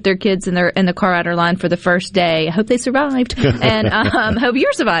just picked up their kids in the car outer line for the first day, I hope they survived, and hope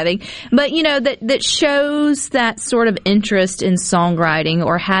you're surviving. But that shows that sort of interest in songwriting,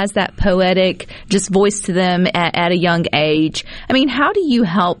 or has that poetic just voice to them at a young age. I mean, how do you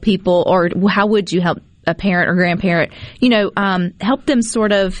help people, or how would you help a parent or grandparent, help them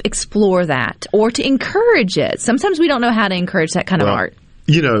sort of explore that or to encourage it. Sometimes we don't know how to encourage that kind of art.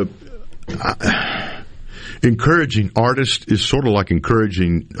 Encouraging artists is sort of like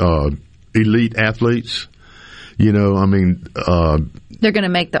encouraging elite athletes. They're going to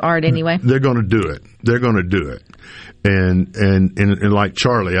make the art anyway. They're going to do it. And like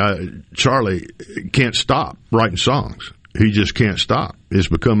Charlie can't stop writing songs. He just can't stop. It's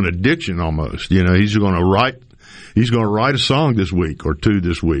become an addiction almost. He's going to write a song this week or two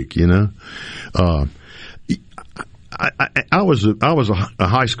this week. I was a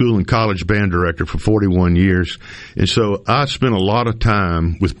high school and college band director for 41 years, and so I spent a lot of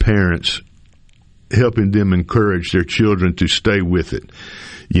time with parents helping them encourage their children to stay with it.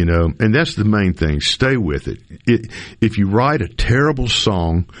 And that's the main thing. Stay with it. If you write a terrible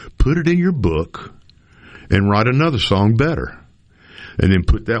song, put it in your book and write another song better. And then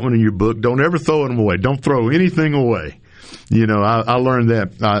put that one in your book. Don't ever throw them away. Don't throw anything away. I learned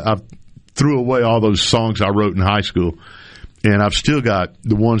that. I threw away all those songs I wrote in high school. And I've still got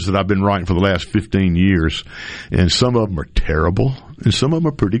the ones that I've been writing for the last 15 years. And some of them are terrible, and some of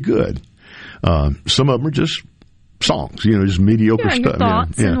them are pretty good. Some of them are just songs, just mediocre stuff. Your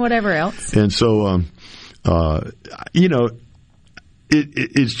thoughts and whatever else. And so,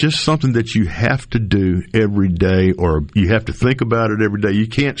 it's just something that you have to do every day, or you have to think about it every day. You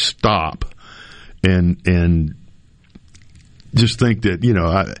can't stop and just think that,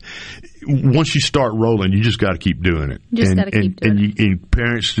 once you start rolling, you just got to keep doing it. And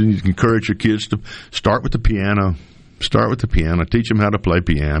parents encourage your kids to start with the piano. Teach them how to play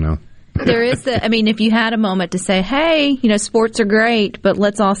piano. There is if you had a moment to say, hey, sports are great, but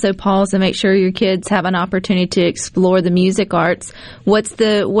let's also pause and make sure your kids have an opportunity to explore the music arts. What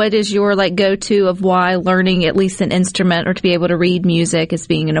is your go-to of why learning at least an instrument or to be able to read music is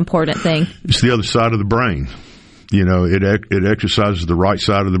being an important thing? It's the other side of the brain. It exercises the right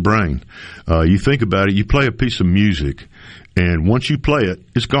side of the brain. You think about it, you play a piece of music, and once you play it,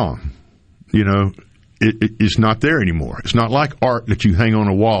 it's gone. It's not there anymore. It's not like art that you hang on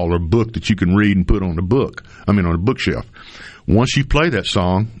a wall or a book that you can read and put on a bookshelf. Once you play that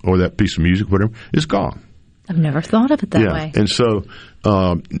song or that piece of music, whatever, it's gone. I've never thought of it that way. And so,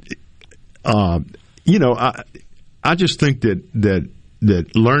 I just think that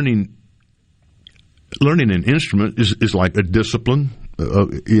learning an instrument is like a discipline.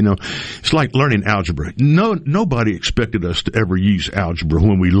 It's like learning algebra. Nobody expected us to ever use algebra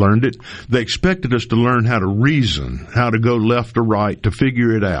when we learned it. They expected us to learn how to reason, how to go left or right, to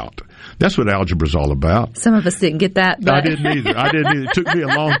figure it out. That's what algebra is all about. Some of us didn't get that. But. I didn't either. It took me a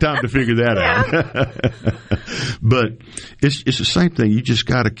long time to figure that out. But it's the same thing. You just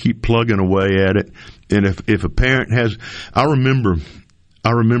got to keep plugging away at it. And if a parent has, I remember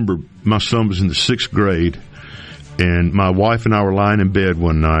my son was in the 6th grade. And my wife and I were lying in bed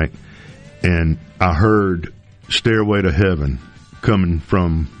one night, and I heard Stairway to Heaven coming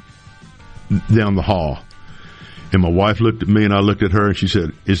from down the hall. And my wife looked at me, and I looked at her, and she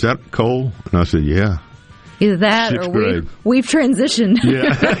said, "Is that Cole?" And I said, "Yeah." Either that or we've transitioned.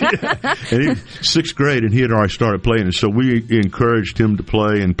 Yeah. And 6th grade, and he had already started playing. And so we encouraged him to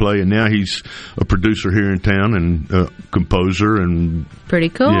play. And now he's a producer here in town and a composer. And pretty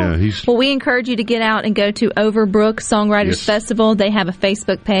cool. Yeah, well, we encourage you to get out and go to Overbrook Songwriters Festival. They have a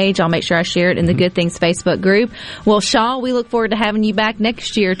Facebook page. I'll make sure I share it in the Good Things Facebook group. Well, Shaw, we look forward to having you back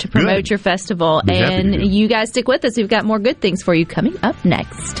next year to promote your festival. And you guys stick with us. We've got more good things for you coming up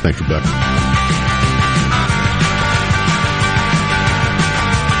next. Thanks, Rebecca.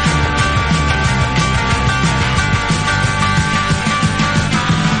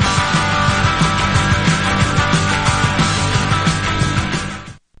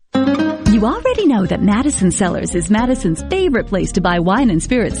 You already know that Madison Cellars is Madison's favorite place to buy wine and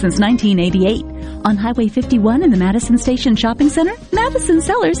spirits since 1988. On Highway 51 in the Madison Station Shopping Center, Madison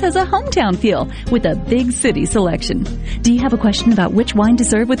Cellars has a hometown feel with a big city selection. Do you have a question about which wine to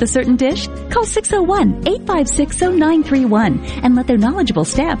serve with a certain dish? Call 601-856-0931 and let their knowledgeable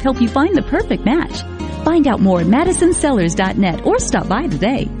staff help you find the perfect match. Find out more at MadisonCellars.net or stop by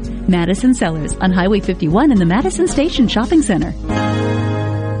today. Madison Cellars on Highway 51 in the Madison Station Shopping Center.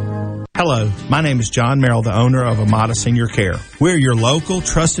 Hello, my name is John Merrill, the owner of Amada Senior Care. We're your local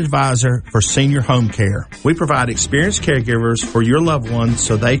trusted advisor for senior home care. We provide experienced caregivers for your loved ones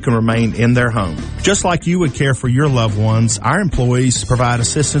so they can remain in their home. Just like you would care for your loved ones, our employees provide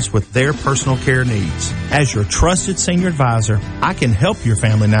assistance with their personal care needs. As your trusted senior advisor, I can help your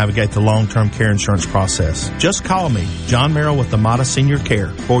family navigate the long-term care insurance process. Just call me, John Merrill with Amada Senior Care,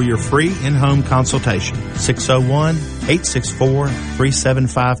 for your free in-home consultation.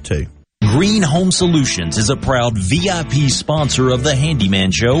 601-864-3752. Green Home Solutions is a proud VIP sponsor of the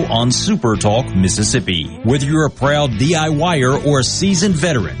Handyman Show on Super Talk Mississippi. Whether you're a proud DIYer or a seasoned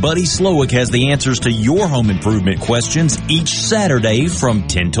veteran, Buddy Slowick has the answers to your home improvement questions each Saturday from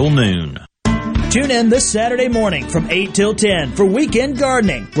 10 till noon. Tune in this Saturday morning from 8 till 10 for Weekend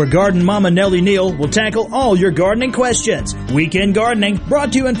Gardening, where Garden Mama Nellie Neal will tackle all your gardening questions. Weekend Gardening,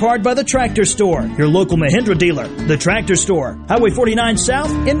 brought to you in part by The Tractor Store, your local Mahindra dealer. The Tractor Store, Highway 49 South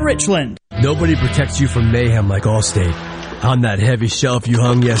in Richland. Nobody protects you from mayhem like Allstate. On that heavy shelf you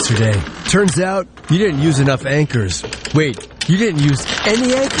hung yesterday. Turns out you didn't use enough anchors. Wait, you didn't use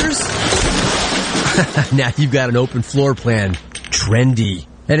any anchors? Now you've got an open floor plan. Trendy.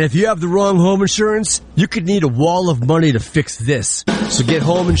 And if you have the wrong home insurance, you could need a wall of money to fix this. So get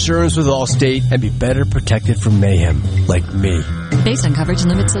home insurance with Allstate and be better protected from mayhem, like me. Based on coverage and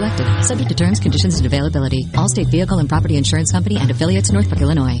limits selected. Subject to terms, conditions, and availability. Allstate Vehicle and Property Insurance Company and affiliates, Northbrook,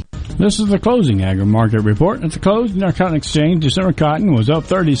 Illinois. This is the closing agri-market report. At the close, in our cotton exchange, December cotton was up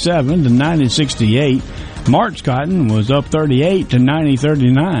 37 to 90.68. March cotton was up 38 to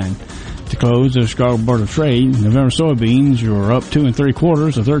 90.39. To close the Chicago Board of Trade, November soybeans were up 2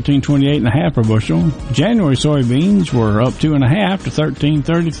 3/4 to 13.28.5 per bushel. January soybeans were up 2 1/2 to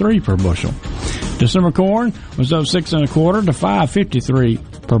 13.33 per bushel. December corn was up 6 1/4 to 5.53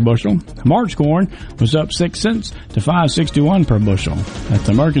 per bushel. March corn was up 6 cents to 5.61 per bushel. At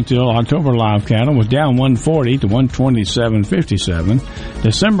the mercantile, October live cattle was down 140 to 127.57.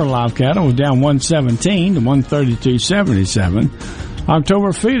 December live cattle was down 117 to 132.77.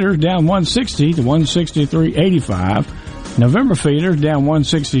 October feeders down 160 to 163.85. November feeders down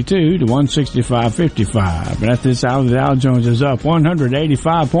 162 to 165.55. And at this hour, the Dow Jones is up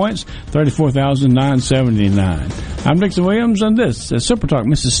 185 points, 34,979. I'm Dixon Williams, and this is Super Talk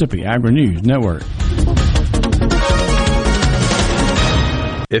Mississippi Agri-News Network.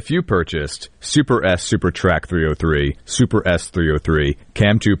 If you purchased Super S Super Track 303, Super S 303,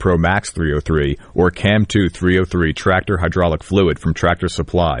 Cam 2 Pro Max 303, or Cam 2 303 tractor hydraulic fluid from Tractor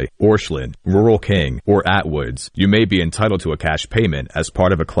Supply, Orscheln, Rural King, or Atwoods, you may be entitled to a cash payment as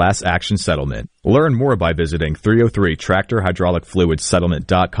part of a class action settlement. Learn more by visiting 303 Tractor Hydraulic Fluid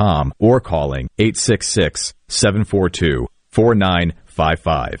Settlement.com or calling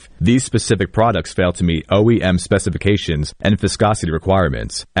 866-742-4955. These specific products fail to meet OEM specifications and viscosity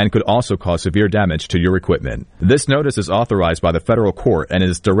requirements and could also cause severe damage to your equipment. This notice is authorized by the federal court and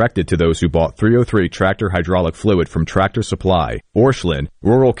is directed to those who bought 303 tractor hydraulic fluid from Tractor Supply, Orscheln,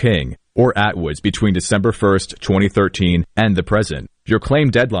 Rural King, or Atwoods between December 1st, 2013 and the present. Your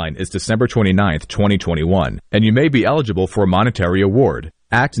claim deadline is December 29th, 2021, and you may be eligible for a monetary award.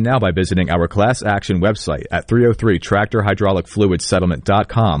 Act now by visiting our class action website at 303 Tractor Hydraulic Fluid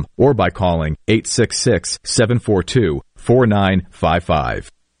Settlement.com or by calling 866-742-4955.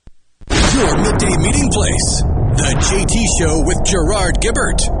 Your midday meeting place. The JT Show with Gerard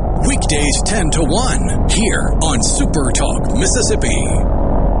Gibbert. Weekdays 10 to 1 here on Super Talk Mississippi.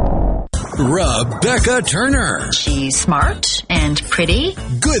 Rebecca Turner. She's smart and pretty.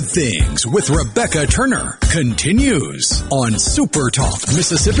 Good Things with Rebecca Turner continues on Super Talk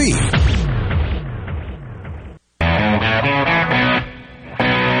Mississippi.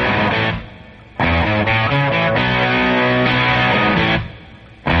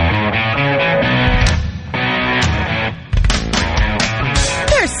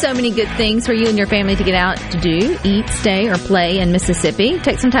 So many good things for you and your family to get out to do, eat, stay, or play in Mississippi.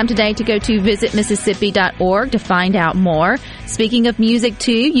 Take some time today to go to visitmississippi.org to find out more. Speaking of music,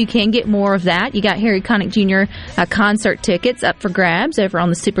 too, you can get more of that. You got Harry Connick Jr. Concert tickets up for grabs over on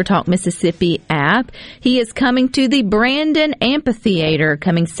the Super Talk Mississippi app. He is coming to the Brandon Amphitheater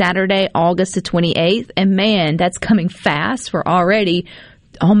coming Saturday, August the 28th. And man, that's coming fast. We're already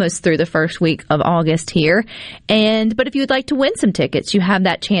almost through the first week of August here. But if you would like to win some tickets, you have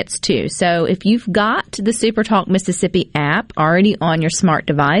that chance too. So if you've got the Super Talk Mississippi app already on your smart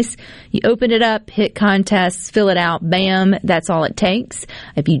device, you open it up, hit contests, fill it out, bam, that's all it takes.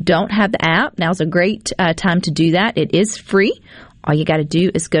 If you don't have the app, now's a great time to do that. It is free. All you got to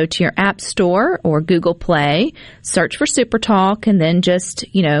do is go to your App Store or Google Play, search for Super Talk, and then just,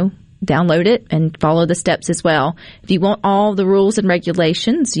 download it and follow the steps as well. If you want all the rules and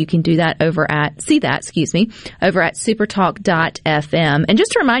regulations, you can do that over at supertalk.fm. And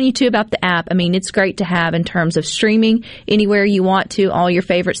just to remind you too about the app, it's great to have in terms of streaming anywhere you want to, all your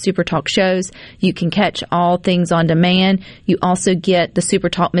favorite Super Talk shows. You can catch all things on demand. You also get the Super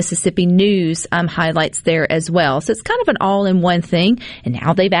Talk Mississippi news highlights there as well. So it's kind of an all-in-one thing. And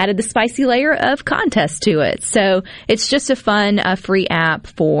now they've added the spicy layer of contest to it. So it's just a fun, free app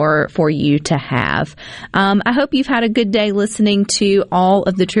for for you to have. I hope you've had a good day listening to all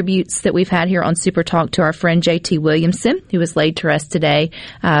of the tributes that we've had here on Super Talk to our friend J.T. Williamson, who was laid to rest today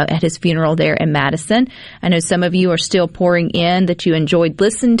at his funeral there in Madison. I know some of you are still pouring in that you enjoyed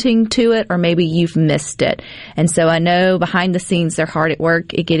listening to it, or maybe you've missed it. And so I know behind the scenes they're hard at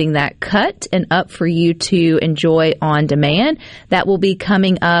work at getting that cut and up for you to enjoy on demand. That will be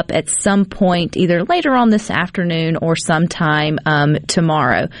coming up at some point, either later on this afternoon or sometime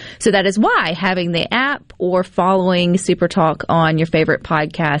tomorrow. So that is why having the app or following Super Talk on your favorite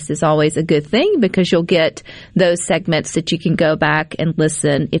podcast is always a good thing, because you'll get those segments that you can go back and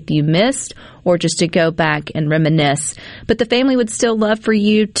listen if you missed, or just to go back and reminisce. But the family would still love for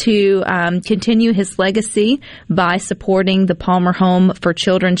you to continue his legacy by supporting the Palmer Home for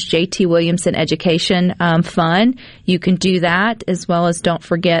Children's J.T. Williamson Education Fund. You can do that, as well as don't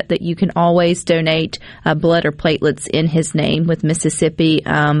forget that you can always donate blood or platelets in his name with Mississippi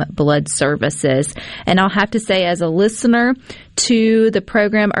Blood Services. And I'll have to say, as a listener to the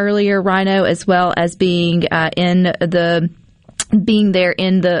program earlier, Rhino, as well as being there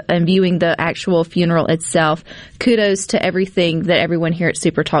and viewing the actual funeral itself, kudos to everything that everyone here at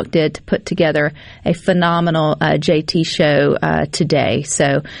Super Talk did to put together a phenomenal JT show today.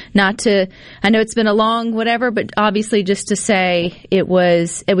 So I know it's been a long whatever, but obviously just to say it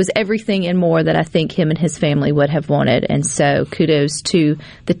was everything and more that I think him and his family would have wanted. And so kudos to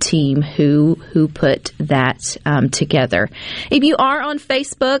the team who put that together. If you are on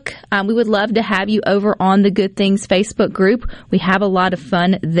Facebook, we would love to have you over on the Good Things Facebook group. We have a lot of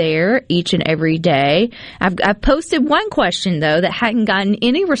fun there each and every day. I've posted one question, though, that hadn't gotten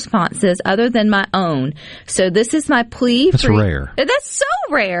any responses other than my own. So this is my plea. That's rare. That's so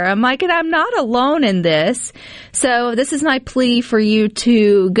rare. I'm like, and I'm not alone in this. So this is my plea for you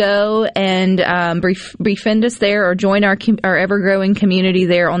to go and befriend us there, or join our ever-growing community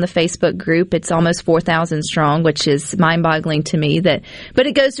there on the Facebook group. It's almost 4,000 strong, which is mind-boggling to me. But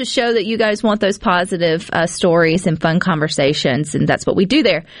it goes to show that you guys want those positive stories and fun conversations, and that's what we do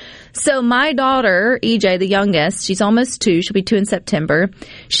there. So my daughter, EJ, the youngest, she's almost 2. She'll be 2 in September.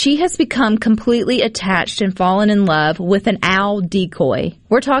 She has become completely attached and fallen in love with an owl decoy.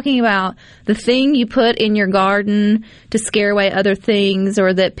 We're talking about the thing you put in your garden to scare away other things,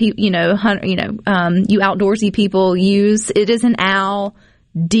 or that you outdoorsy people use. It is an owl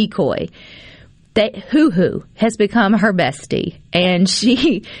decoy. Hoo-hoo has become her bestie, and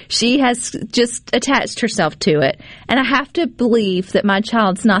she has just attached herself to it. And I have to believe that my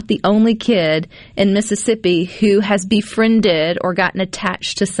child's not the only kid in Mississippi who has befriended or gotten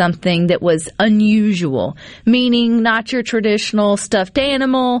attached to something that was unusual, meaning not your traditional stuffed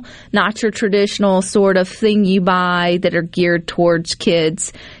animal, not your traditional sort of thing you buy that are geared towards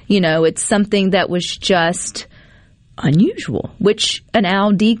kids. It's something that was just unusual, which an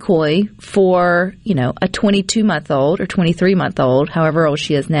owl decoy for, a 22-month-old or 23-month-old, however old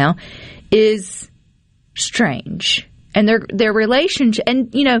she is now, is strange. And their relationship,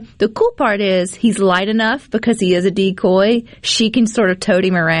 and the cool part is he's light enough because he is a decoy. She can sort of tote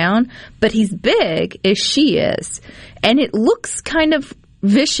him around, but he's big as she is. And it looks kind of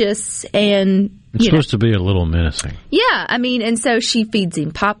vicious and it's supposed to be a little menacing. Yeah, and so she feeds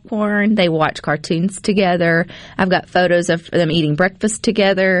him popcorn. They watch cartoons together. I've got photos of them eating breakfast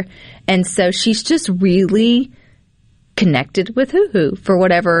together. And so she's just really connected with Hoo-Hoo for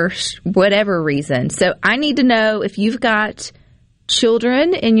whatever reason. So I need to know if you've got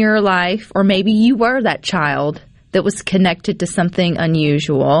children in your life, or maybe you were that child that was connected to something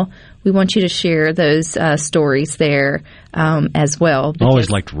unusual. We want you to share those stories there as well. I always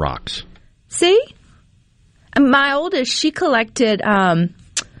liked rocks. See? My oldest, she collected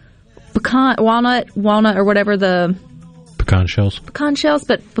walnut or whatever the... Pecan shells? Pecan shells,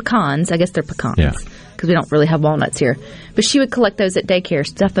 but pecans. I guess they're pecans. Yeah. Because we don't really have walnuts here. But she would collect those at daycare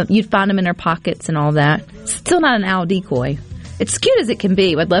stuff. You'd find them in her pockets and all that. Still not an owl decoy. It's cute as it can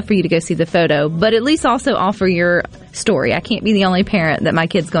be. I'd love for you to go see the photo. But at least also offer your story. I can't be the only parent that my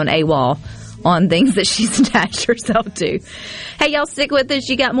kid's going AWOL on things that she's attached herself to. Hey, y'all, stick with us.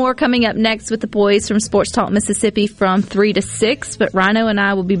 You got more coming up next with the boys from Sports Talk Mississippi from 3 to 6. But Rhino and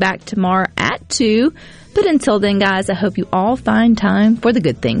I will be back tomorrow at 2. But until then, guys, I hope you all find time for the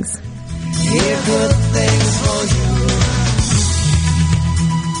good things. Yeah, good things for you.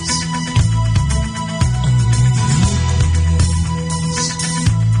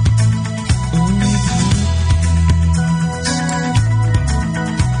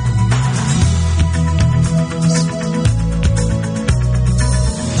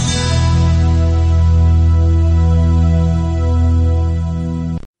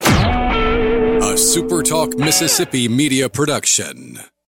 Super Talk Mississippi Media Production.